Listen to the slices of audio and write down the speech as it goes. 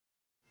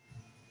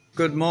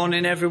Good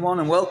morning everyone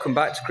and welcome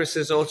back to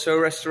Chris's Auto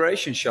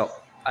Restoration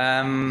Shop.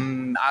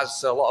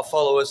 As a lot of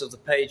followers of the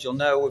page will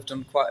know, we've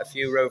done quite a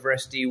few Rover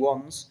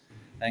SD1s,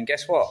 and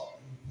guess what?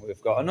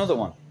 We've got another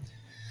one.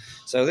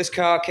 So this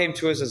car came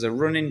to us as a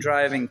running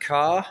driving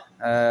car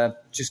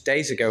just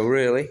days ago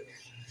really.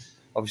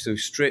 Obviously we've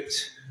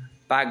stripped,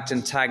 bagged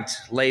and tagged,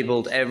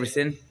 labelled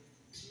everything.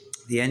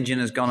 The engine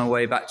has gone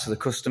away back to the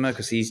customer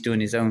because he's doing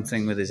his own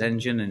thing with his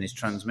engine and his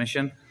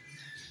transmission.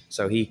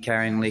 So he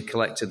kindly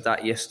collected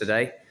that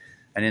yesterday.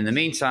 And in the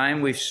meantime,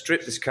 we've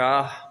stripped this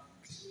car,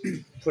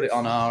 put it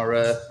on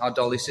our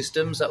dolly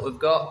systems that we've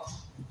got.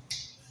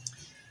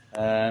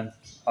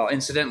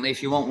 Incidentally,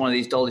 if you want one of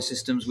these dolly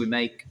systems, we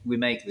make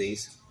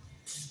these.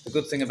 The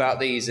good thing about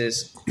these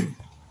is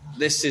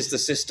this is the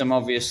system,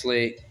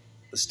 obviously,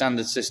 the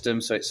standard system.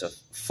 So it's a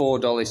 4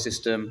 dolly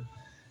system,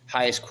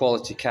 highest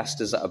quality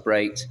casters that are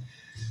braked.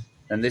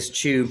 And this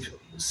tube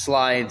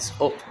slides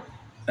up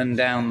and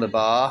down the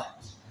bar.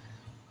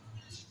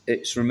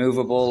 It's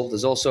removable.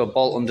 There's also a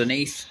bolt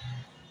underneath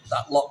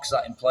that locks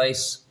that in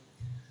place.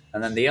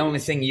 And then the only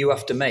thing you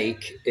have to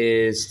make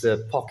is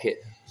the pocket,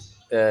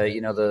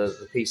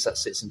 the piece that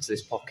sits into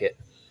this pocket.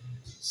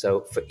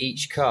 So for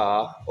each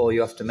car, all you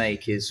have to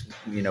make is,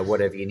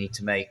 whatever you need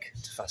to make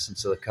to fasten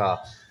to the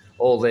car.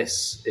 All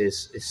this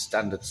is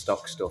standard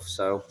stock stuff,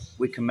 so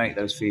we can make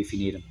those for you if you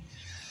need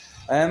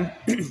them.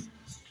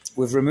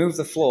 We've removed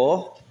the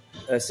floor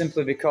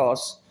simply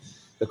because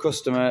the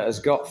customer has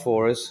got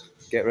for us,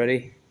 get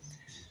ready,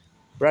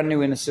 brand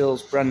new inner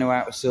sills, brand new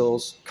outer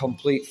sills,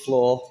 complete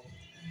floor.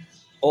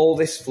 All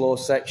this floor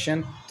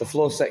section, the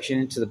floor section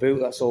into the boot,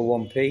 that's all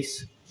one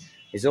piece.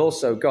 He's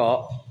also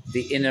got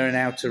the inner and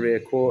outer rear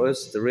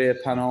quarters, the rear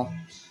panel,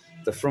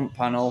 the front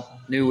panel,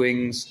 new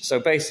wings. So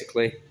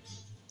basically,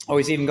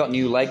 he's even got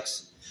new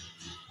legs.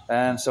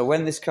 So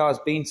when this car's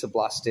been to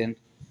blasting,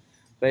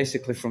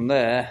 basically from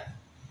there,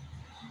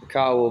 the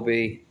car will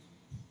be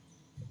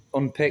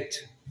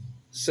unpicked,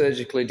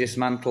 surgically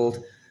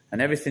dismantled,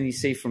 and everything you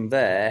see from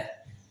there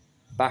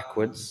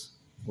backwards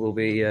will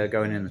be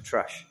going in the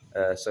trash.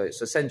 So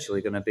it's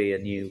essentially going to be a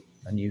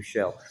new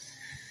shell.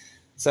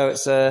 So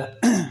it's a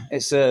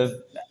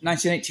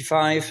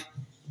 1985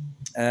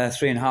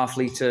 3.5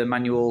 litre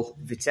manual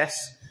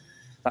Vitesse.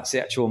 That's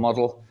the actual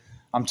model.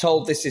 I'm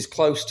told this is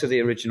close to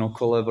the original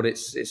colour, but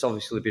it's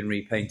obviously been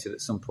repainted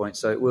at some point.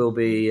 So it will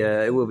be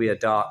a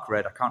dark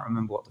red. I can't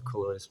remember what the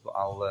colour is, but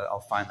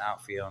I'll find that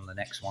out for you on the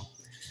next one.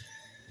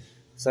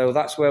 So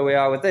that's where we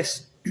are with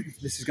this.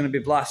 This is going to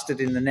be blasted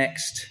in the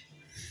next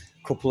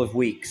couple of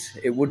weeks.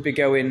 It would be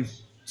going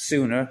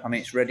sooner. I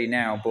mean, it's ready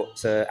now,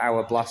 but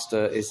our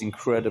blaster is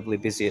incredibly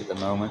busy at the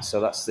moment. So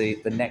that's the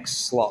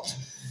next slot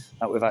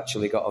that we've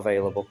actually got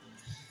available.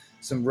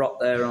 Some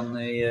rot there on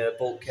the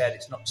bulkhead.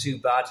 It's not too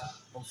bad.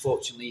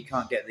 Unfortunately, you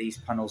can't get these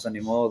panels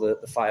anymore,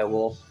 the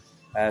firewall,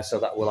 so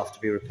that will have to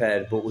be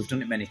repaired. But we've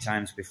done it many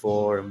times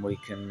before, and we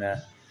can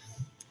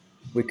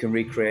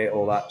recreate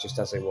all that just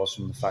as it was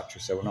from the factory.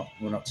 So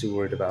we're not too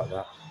worried about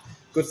that.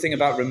 Good thing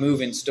about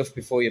removing stuff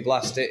before you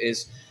blast it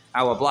is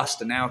our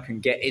blaster now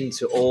can get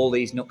into all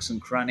these nooks and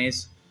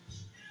crannies.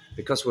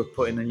 Because we're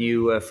putting a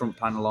new front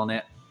panel on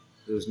it,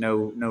 there's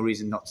no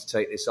reason not to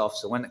take this off.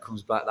 So when it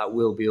comes back, that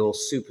will be all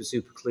super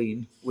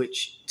clean,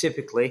 which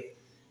typically,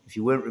 if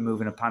you weren't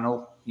removing a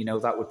panel,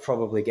 that would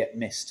probably get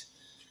missed.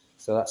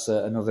 So that's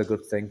another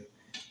good thing.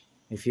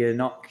 If you're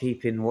not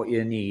keeping what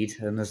you need,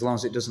 and as long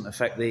as it doesn't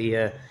affect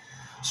the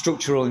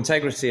structural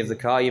integrity of the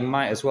car, you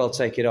might as well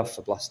take it off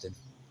for blasting.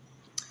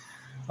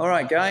 All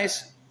right,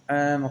 guys,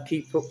 I'll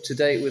keep up to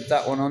date with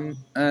that one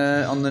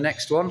on the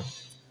next one.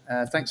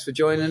 Thanks for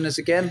joining us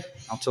again.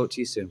 I'll talk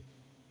to you soon.